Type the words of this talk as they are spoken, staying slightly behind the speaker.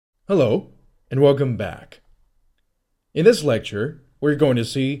Hello, and welcome back. In this lecture, we're going to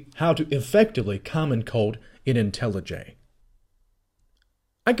see how to effectively comment code in IntelliJ.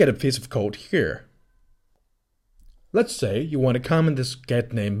 I get a piece of code here. Let's say you want to comment this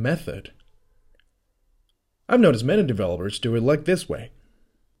getName method. I've noticed many developers do it like this way.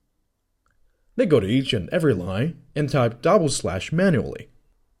 They go to each and every line and type / manually.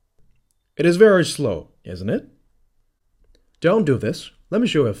 It is very slow, isn't it? Don't do this. Let me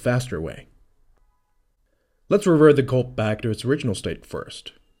show you a faster way. Let's revert the code back to its original state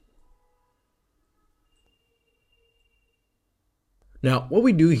first. Now, what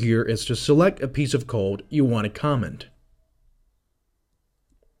we do here is to select a piece of code you want to comment,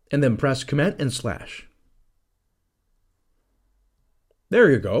 and then press Command and /. There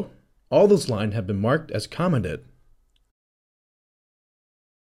you go. All those lines have been marked as commented.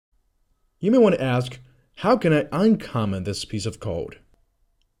 You may want to ask, how can I uncomment this piece of code?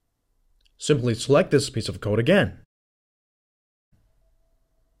 Simply select this piece of code again.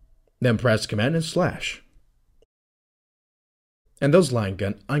 Then press Command and /. And those lines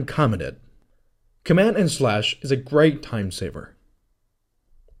get uncommented. Command and / is a great time saver.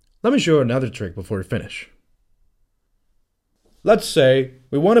 Let me show you another trick before we finish. Let's say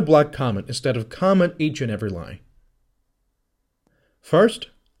we want to block comment instead of comment each and every line.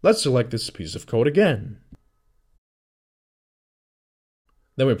 First, let's select this piece of code again.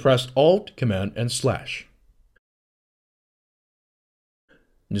 Then we press Alt, Command, and /.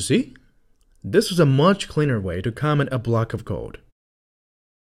 You see? This is a much cleaner way to comment a block of code.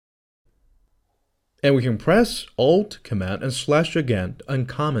 And we can press Alt, Command, and / again to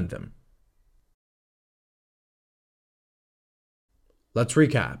uncomment them. Let's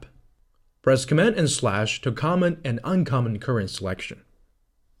recap. Press Command and / to comment and uncomment current selection.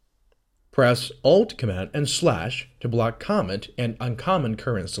 Press Alt, Command, and / to block comment and uncomment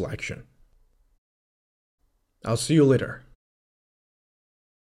current selection. I'll see you later.